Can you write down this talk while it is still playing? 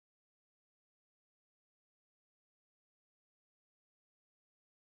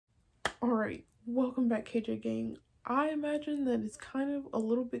Alright, welcome back, KJ gang. I imagine that it's kind of a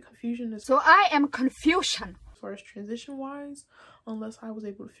little bit confusion as I am confusion. far as transition wise, unless I was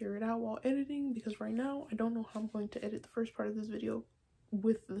able to figure it out while editing, because right now I don't know how I'm going to edit the first part of this video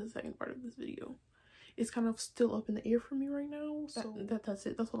with the second part of this video. It's kind of still up in the air for me right now, so that's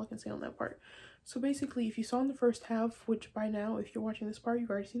it. That's all I can say on that part. So basically, if you saw in the first half, which by now, if you're watching this part, you've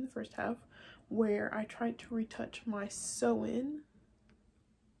already seen the first half, where I tried to retouch my sew-in.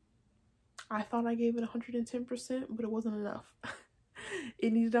 I thought I gave it 110%, but it wasn't enough.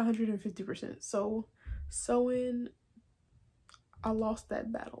 It needed 150%. So sew-in, I lost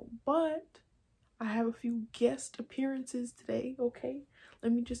that battle. But I have a few guest appearances today, okay?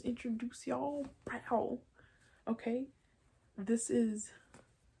 Let me just introduce y'all. Okay? This is,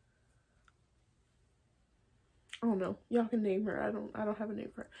 I don't know. Y'all can name her. I don't have a name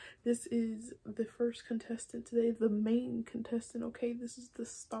for her. This is the first contestant today, the main contestant, okay? This is the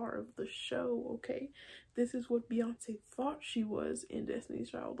star of the show, okay? This is what Beyonce thought she was in Destiny's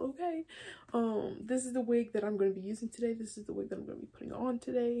Child, okay? This is the wig that I'm going to be using today. This is the wig that I'm going to be putting on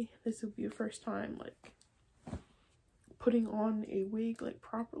today. This will be the first time, like, putting on a wig, like,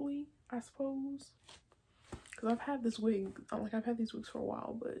 properly, I suppose. Because I've had this wig, I've had these wigs for a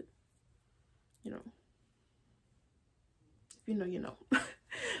while, but, you know. If you know, you know.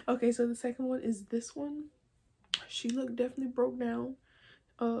 Okay, so the second one is this one. She looked definitely broke down.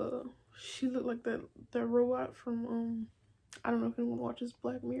 She looked like that robot from I don't know if anyone watches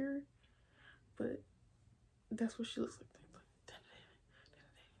Black Mirror, but that's what she looks like.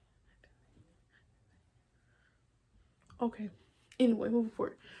 Okay, anyway, moving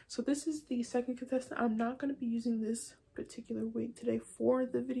forward. So this is the second contestant. I'm not going to be using this particular wig today for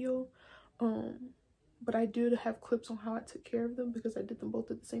the video, but I do have clips on how I took care of them because I did them both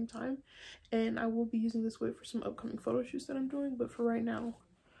at the same time, and I will be using this wig for some upcoming photo shoots that I'm doing, but for right now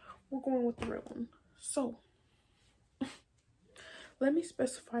we're going with the real one. So let me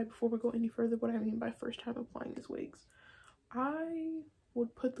specify before we go any further what I mean by first time applying these wigs. I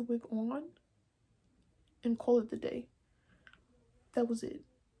would put the wig on and call it the day. That was it.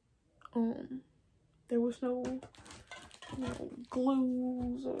 There was no,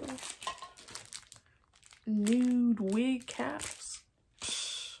 glues or nude wig caps.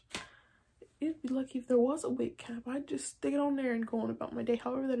 It'd be lucky if there was a wig cap. I'd just stick it on there and go on about my day.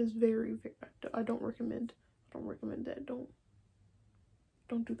 However, that is very, very, I don't recommend that. Don't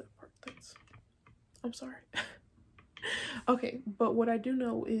do that part. I'm sorry. Okay, but what I do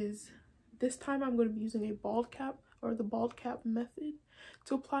know is this time I'm going to be using a bald cap, or the bald cap method,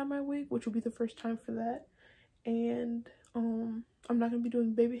 to apply my wig, which will be the first time for that. And I'm not going to be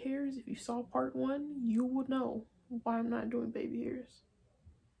doing baby hairs. If you saw part 1, you would know why I'm not doing baby hairs.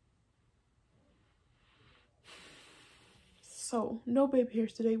 So no baby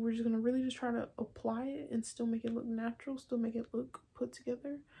hairs today. We're just going to really just try to apply it and still make it look natural, still make it look put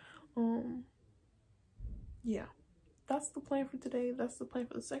together. Yeah, that's the plan for today. That's the plan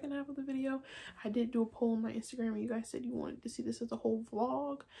for the second half of the video. I did do a poll on my Instagram and you guys said you wanted to see this as a whole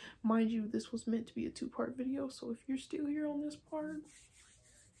vlog. Mind you, this was meant to be a 2-part video, so if you're still here on this part,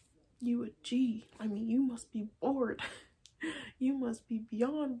 you you must be bored. You must be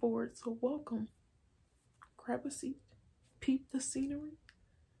beyond bored, so welcome. Grab a seat, peep the scenery.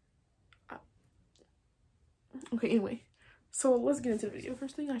 Okay, anyway, so let's get into the video.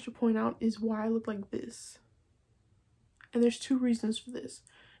 First thing I should point out is why I look like this. And there's 2 reasons for this.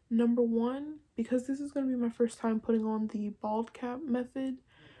 Number 1, because this is going to be my first time putting on the bald cap method.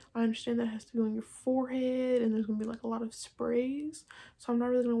 I understand that it has to be on your forehead and there's going to be like a lot of sprays. So I'm not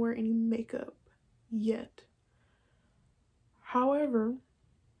really going to wear any makeup yet. However,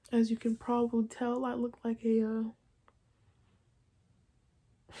 as you can probably tell, I look like I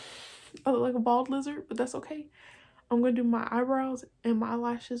look like a bald lizard, but that's okay. I'm going to do my eyebrows and my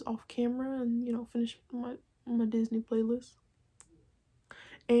eyelashes off camera and, finish my Disney playlist,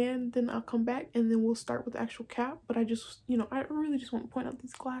 and then I'll come back and then we'll start with the actual cap. But I just, I really just want to point out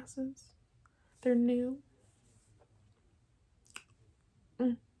these glasses. They're new.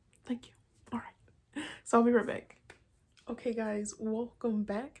 Thank you. All right, so I'll be right back. Okay guys, welcome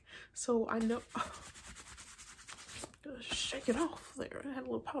back. So I know shake it off there. I had a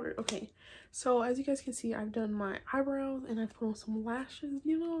little powder. Okay, so as you guys can see, I've done my eyebrows and I put on some lashes,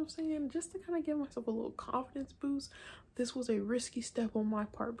 you know what I'm saying, just to kind of give myself a little confidence boost. This was a risky step on my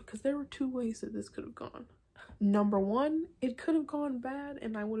part because there were 2 ways that this could have gone. Number 1, it could have gone bad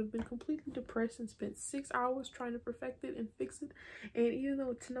and I would have been completely depressed and spent 6 hours trying to perfect it and fix it. And even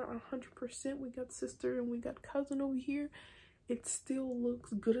though it's not 100%, we got sister and we got cousin over here, it still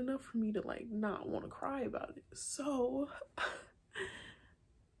looks good enough for me to like not want to cry about it. So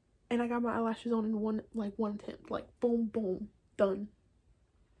And I got my eyelashes on in one attempt. Like, boom, boom, done.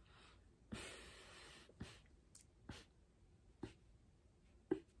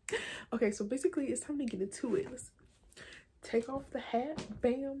 Okay, so basically it's time to get into it. Let's take off the hat.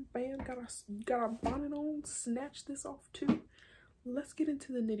 Bam, bam. Got our bonnet on. Snatch this off too. Let's get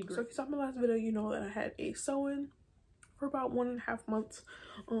into the nitty gritty. So if you saw my last video, you know that I had a sew-in for about 1.5 months.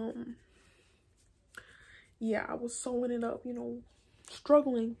 Yeah, I was sewing it up, you know,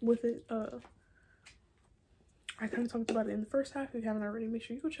 struggling with it. I kind of talked about it in the first half. If you haven't already, make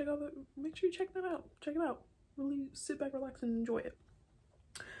sure you go check that out. Check it out. Really sit back, relax, and enjoy it.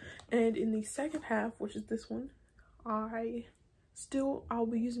 And in the second half, which is this one, I'll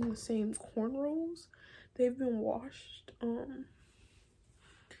be using the same cornrows. They've been washed.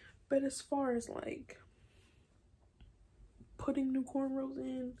 But as far as like putting new cornrows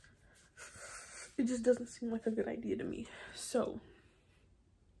in, it just doesn't seem like a good idea to me. So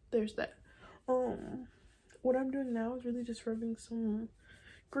there's that. What I'm doing now is really just rubbing some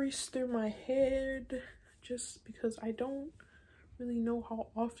grease through my head, just because I don't really know how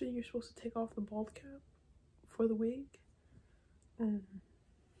often you're supposed to take off the bald cap for the wig.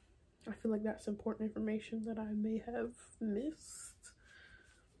 I feel like that's important information that I may have missed.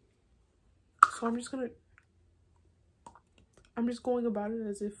 So I'm just going about it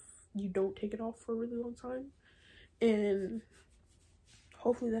as if you don't take it off for a really long time, and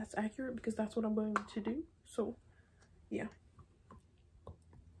hopefully that's accurate, because that's what I'm going to do. So yeah,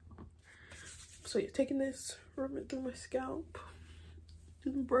 taking this, rubbing it through my scalp,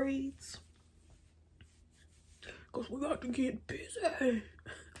 do the braids, because we got to get busy.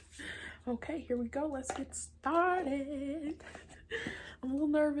 Okay, here we go. Let's get started. I'm a little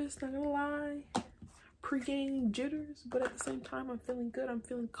nervous, not gonna lie. Pre-game jitters, but at the same time I'm feeling good. I'm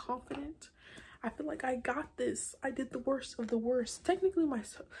feeling confident. I feel like I got this. I did the worst of the worst.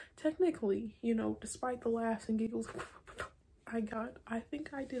 Technically, you know, despite the laughs and giggles I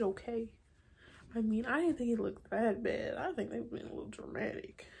think I did okay. I mean, I didn't think it looked that bad. I think they've been a little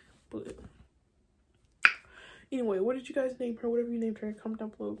dramatic. But anyway, what did you guys name her? Whatever you named her, comment down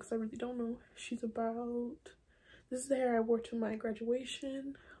below, because I really don't know. This is the hair I wore to my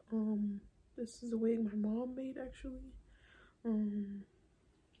graduation. This is a wig my mom made, actually.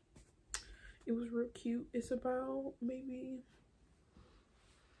 It was real cute. It's about maybe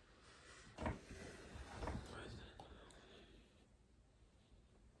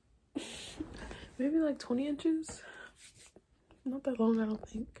like 20 inches. Not that long, I don't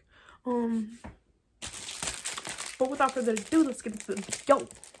think. But without further ado, let's get into the video.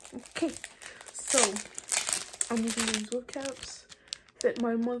 Okay, so I'm using these wig caps that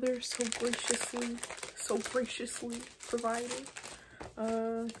my mother so graciously provided.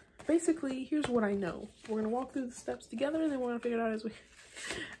 Basically, here's what I know. We're gonna walk through the steps together, and then we're gonna figure it out as we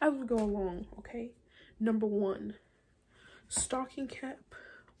go along. Okay, number 1, stocking cap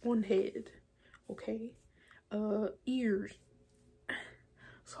on head. Okay, ears.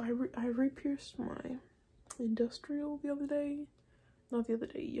 So I re-pierced my industrial the other day. Not the other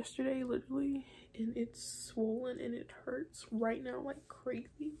day, yesterday, literally, and it's swollen and it hurts right now like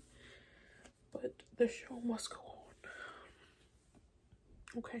crazy. But the show must go on.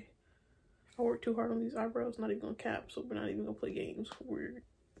 Okay, I worked too hard on these eyebrows. Not even gonna cap, so we're not even gonna play games. We're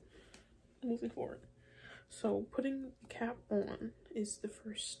moving forward. So putting the cap on is the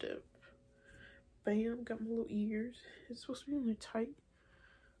first step. Bam, got my little ears. It's supposed to be really tight.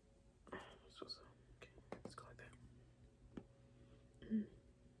 Okay, let's go like that.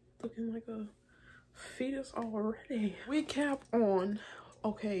 Looking like a fetus already. Wig cap on.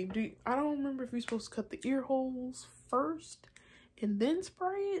 Okay, I don't remember if you're supposed to cut the ear holes first and then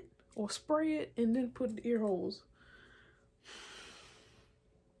spray it, or spray it and then put the ear holes.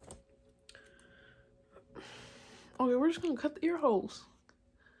 Okay, we're just gonna cut the ear holes.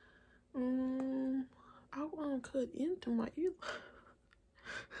 I want to cut into my ear.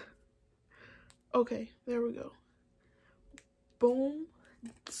 Okay, there we go. Boom.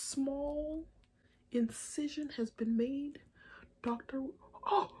 Small incision has been made. Doctor.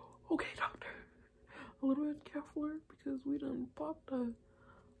 Oh, okay, doctor. A little bit careful because we done popped a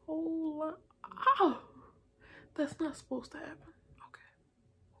whole lot. Oh, that's not supposed to happen. Okay,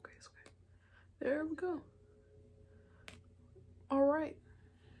 it's okay. There we go. All right.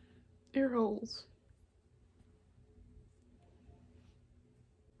 Ear holes.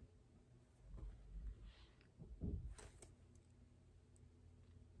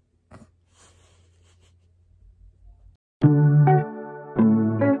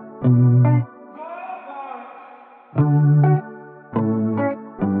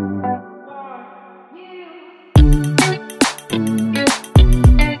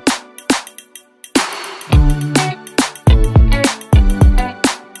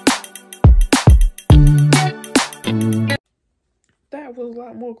 that was a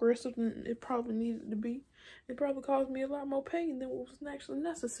lot more aggressive than it probably needed to be. It probably caused me a lot more pain than what was actually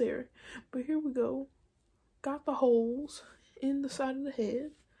necessary. But here we go. Got the holes in the side of the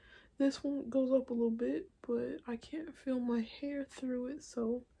head. This one goes up a little bit, but I can't feel my hair through it,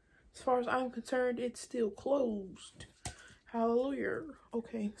 so as far as I'm concerned, it's still closed. Hallelujah.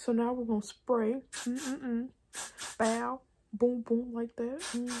 Okay, so now we're gonna spray. Bow, boom, boom, like that.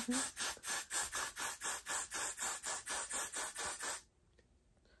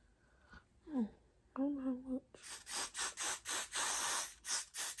 Oh, I don't know how much.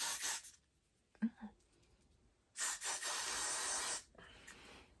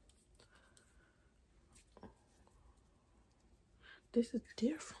 This is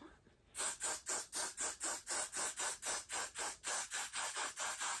different.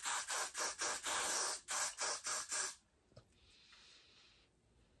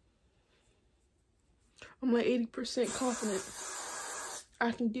 I'm like 80% confident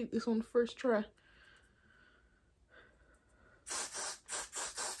I can get this on the first try.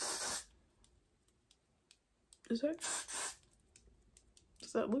 Does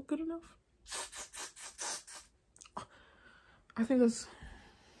that look good enough? I think it's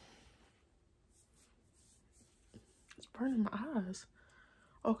burning my eyes.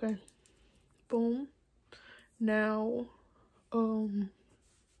 Okay, boom. Now,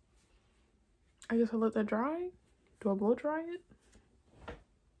 I guess I let that dry. Do I blow dry it?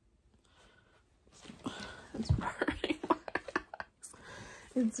 It's burning my eyes.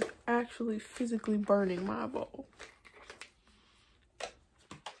 It's actually physically burning my eyeball.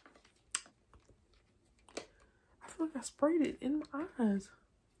 I feel like I sprayed it in my eyes.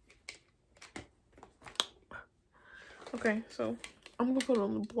 Okay, so I'm gonna put it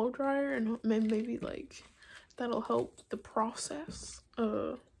on the blow dryer and maybe like that'll help the process.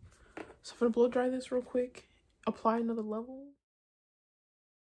 So I'm gonna blow dry this real quick, apply another level.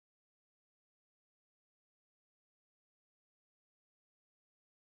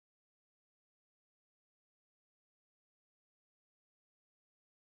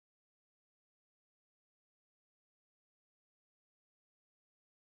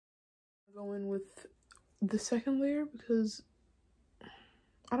 Go in with the second layer because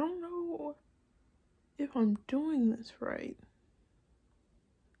I don't know if I'm doing this right.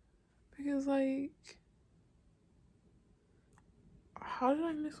 Because like, how did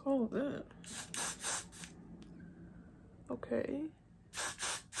I miss all of that? Okay.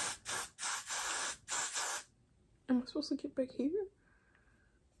 Am I supposed to get back here?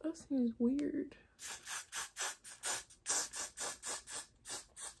 That seems weird.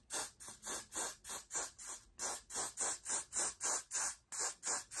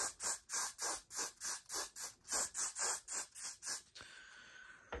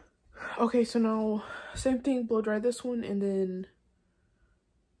 Okay, so now same thing, blow dry this one and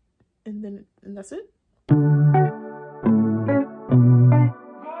that's it.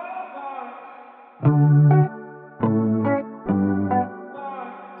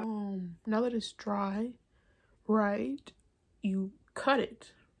 Now that it's dry, right, you cut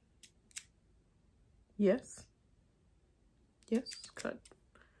it. Yes, cut.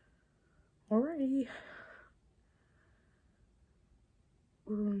 Alrighty.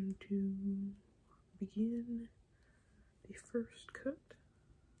 We're going to begin the first cut.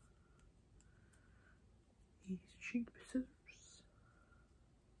 These cheap scissors.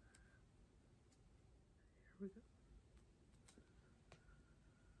 Here we go.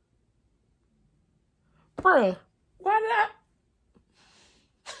 Bruh, why did I?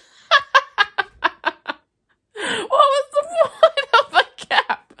 What was the point of the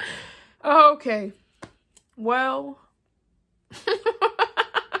cap? Okay, well.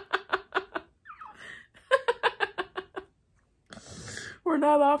 We're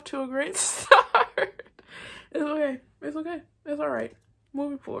not off to a great start. It's okay. It's okay. It's alright.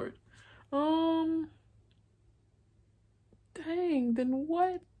 Moving forward. Dang, then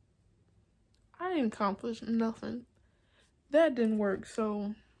what? I didn't accomplish nothing. That didn't work,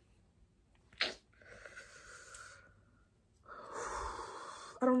 so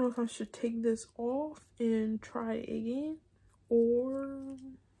I don't know if I should take this off and try it again or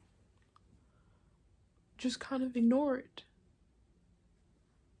just kind of ignore it.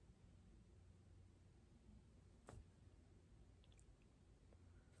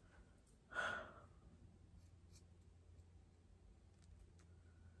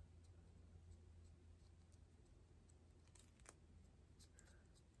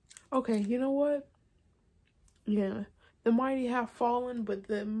 Okay, you know what? Yeah, the mighty have fallen, but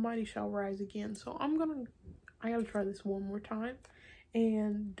the mighty shall rise again. So I gotta try this one more time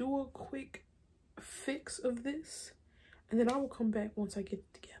and do a quick fix of this. And then I will come back once I get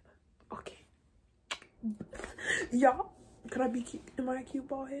it together. Okay. Y'all, could I be cute? Am I a cute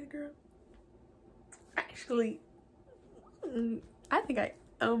bald head girl? Actually, I think I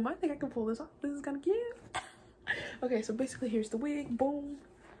can pull this off. This is kind of cute. Okay, so basically here's the wig. Boom.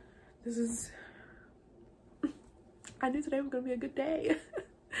 This is, I knew today was gonna be a good day.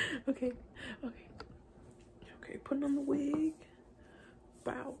 Okay, putting on the wig.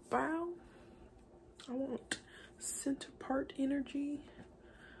 Bow, bow. I want center part energy.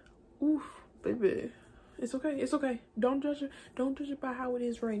 Oof, baby. It's okay. Don't judge it by how it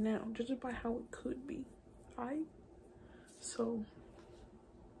is right now. Judge it by how it could be. Alright? So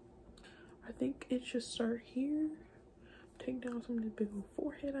I think it should start here. Take down some of this big old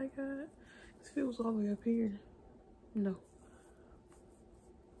forehead I got. This feels all the way up here. No.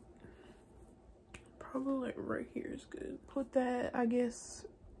 Probably like right here is good. Put that, I guess,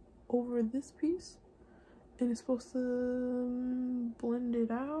 over this piece. And it's supposed to blend it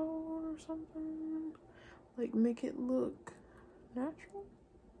out or something. Like make it look natural.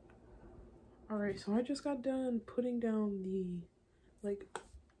 Alright, so I just got done putting down the like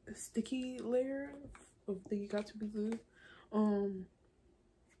sticky layer of the Got To Be glue.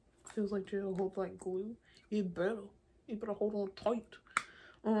 Feels like gel holds like glue. You better hold on tight.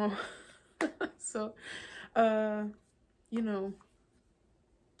 So you know,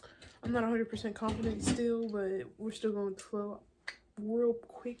 I'm not 100% confident still, but we're still going with the flow. Real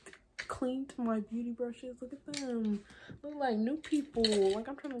quick, clean to my beauty brushes. Look at them. Look like new people. Like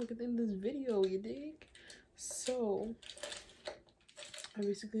I'm trying to look at them in this video, you dig? So I'm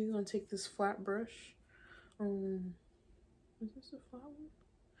basically gonna take this flat brush. Is this a flat one?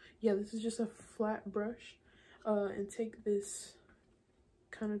 Yeah, this is just a flat brush. And take this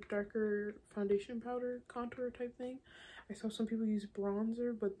kind of darker foundation powder contour type thing. I saw some people use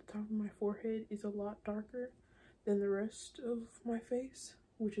bronzer, but the top of my forehead is a lot darker than the rest of my face,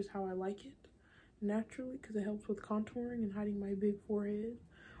 which is how I like it naturally, because it helps with contouring and hiding my big forehead,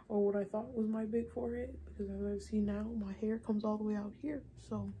 or what I thought was my big forehead, because as I see now, my hair comes all the way out here,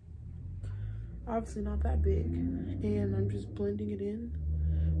 so obviously not that big. And I'm just blending it in,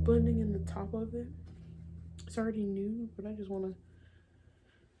 blending in the top of it. It's already nude, but I just want to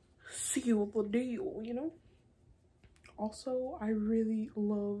seal the deal, you know? Also, I really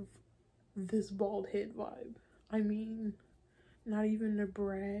love this bald head vibe. I mean, not even to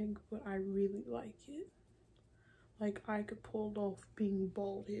brag, but I really like it. Like, I could pull off being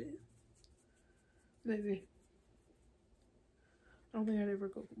bald headed. Maybe. I don't think I'd ever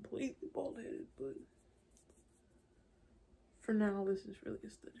go completely bald headed, but for now, this is really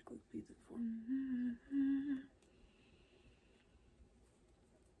aesthetically pleasing for me.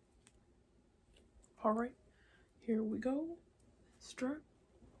 Alright, here we go. Strap.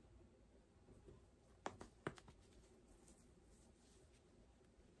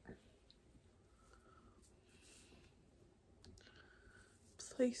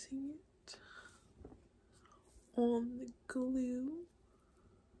 Placing it on the glue.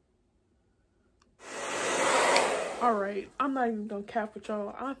 Alright, I'm not even gonna cap with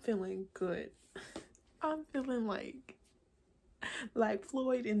y'all. I'm feeling good. I'm feeling like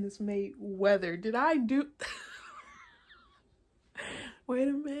Floyd in this Mayweather. Did I do wait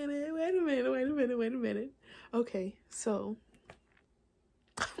a minute. Okay, so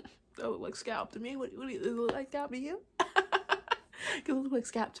that look like scalp to me. What do you look like scalp to you? It look like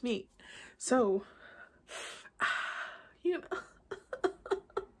scalp to me. So you know,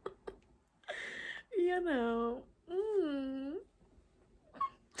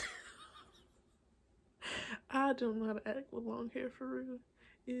 I don't know how to act with long hair for real.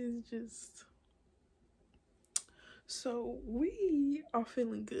 It's just, so we are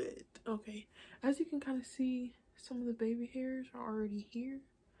feeling good. Okay, as you can kind of see, some of the baby hairs are already here.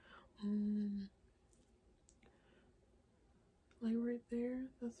 Like right there,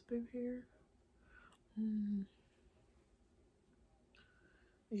 that's baby hair.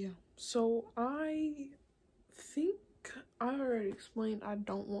 Yeah, so I think I already explained I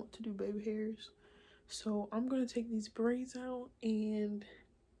don't want to do baby hairs. So I'm gonna take these braids out and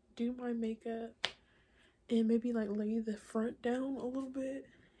do my makeup and maybe like lay the front down a little bit,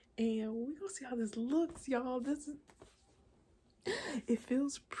 and we're gonna see how this looks, y'all. This is, it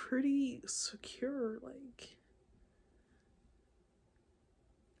feels pretty secure, like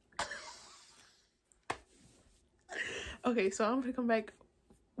okay, so I'm gonna come back.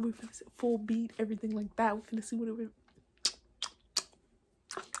 We're gonna see full beat, everything like that. We're gonna see what it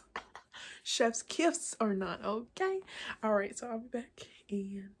chef's kiss or not. Okay, all right, so I'll be back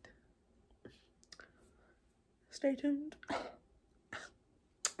and stay tuned.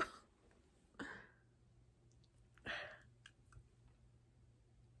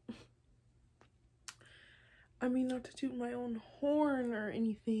 I mean, not to toot my own horn or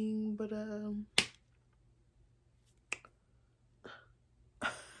anything, but I'm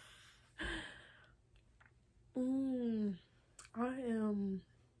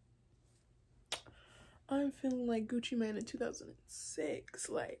feeling like Gucci Mane in 2006.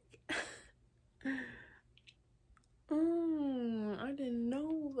 Like, I didn't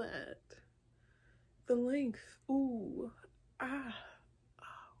know that. The length, ooh,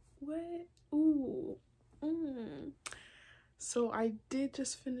 what, ooh, So I did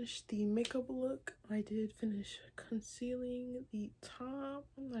just finish the makeup look. I did finish concealing the top.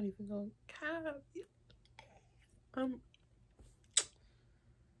 I'm not even gonna cap. I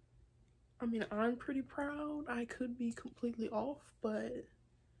mean, I'm pretty proud. I could be completely off, but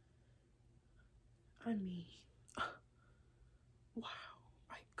I mean, wow,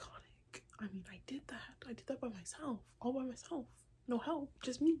 iconic. I mean, I did that by myself, all by myself, no help,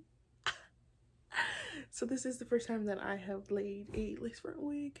 just me. So this is the first time that I have laid a lace front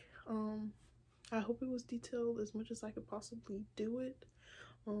wig. I hope it was detailed as much as I could possibly do it.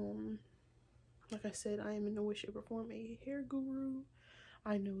 Like I said, I am in no way, shape, or form a hair guru.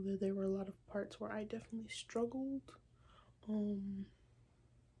 I know that there were a lot of parts where I definitely struggled in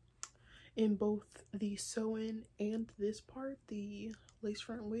both the sew-in and this part, the lace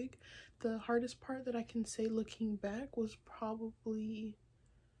front wig. The hardest part that I can say looking back was probably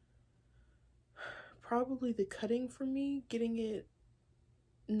the cutting for me, getting it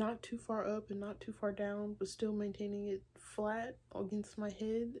not too far up and not too far down, but still maintaining it flat against my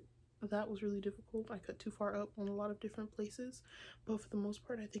head. That was really difficult. I cut too far up on a lot of different places, but for the most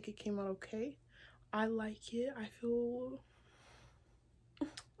part I think it came out okay. I like it. I feel a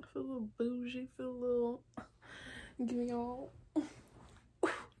little bougie, feel a little give me all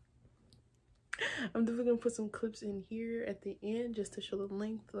I'm definitely gonna put some clips in here at the end just to show the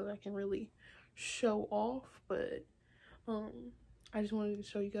length so that I can really show off, but I just wanted to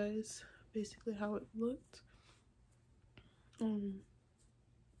show you guys basically how it looked.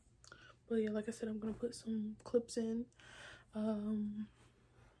 But yeah, like I said, I'm gonna put some clips in. And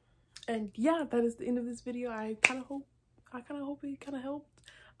yeah, that is the end of this video. I kind of hope it kind of helped.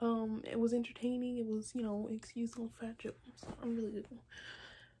 It was entertaining. It was, you know, excuse little fat jokes. I'm really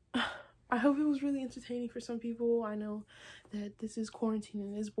I hope it was really entertaining for some people. I know that this is quarantine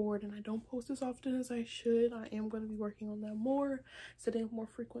and is bored and I don't post as often as I should. I am going to be working on that more, setting up more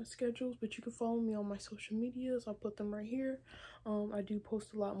frequent schedules, but you can follow me on my social medias. I'll put them right here. I do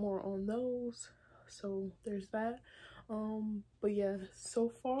post a lot more on those, so there's that. But yeah, so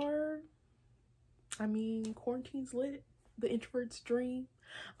far, I mean, quarantine's lit. The introvert's dream.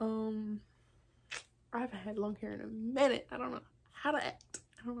 I haven't had long hair in a minute. I don't know how to act.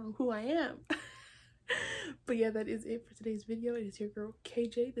 I don't know who I am. But yeah, that is it for today's video. It is your girl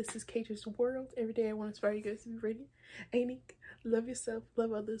KJ. This is KJ's World. Every day I want to inspire you guys to be ready. Ain't it? Love yourself,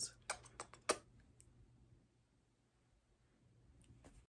 love others.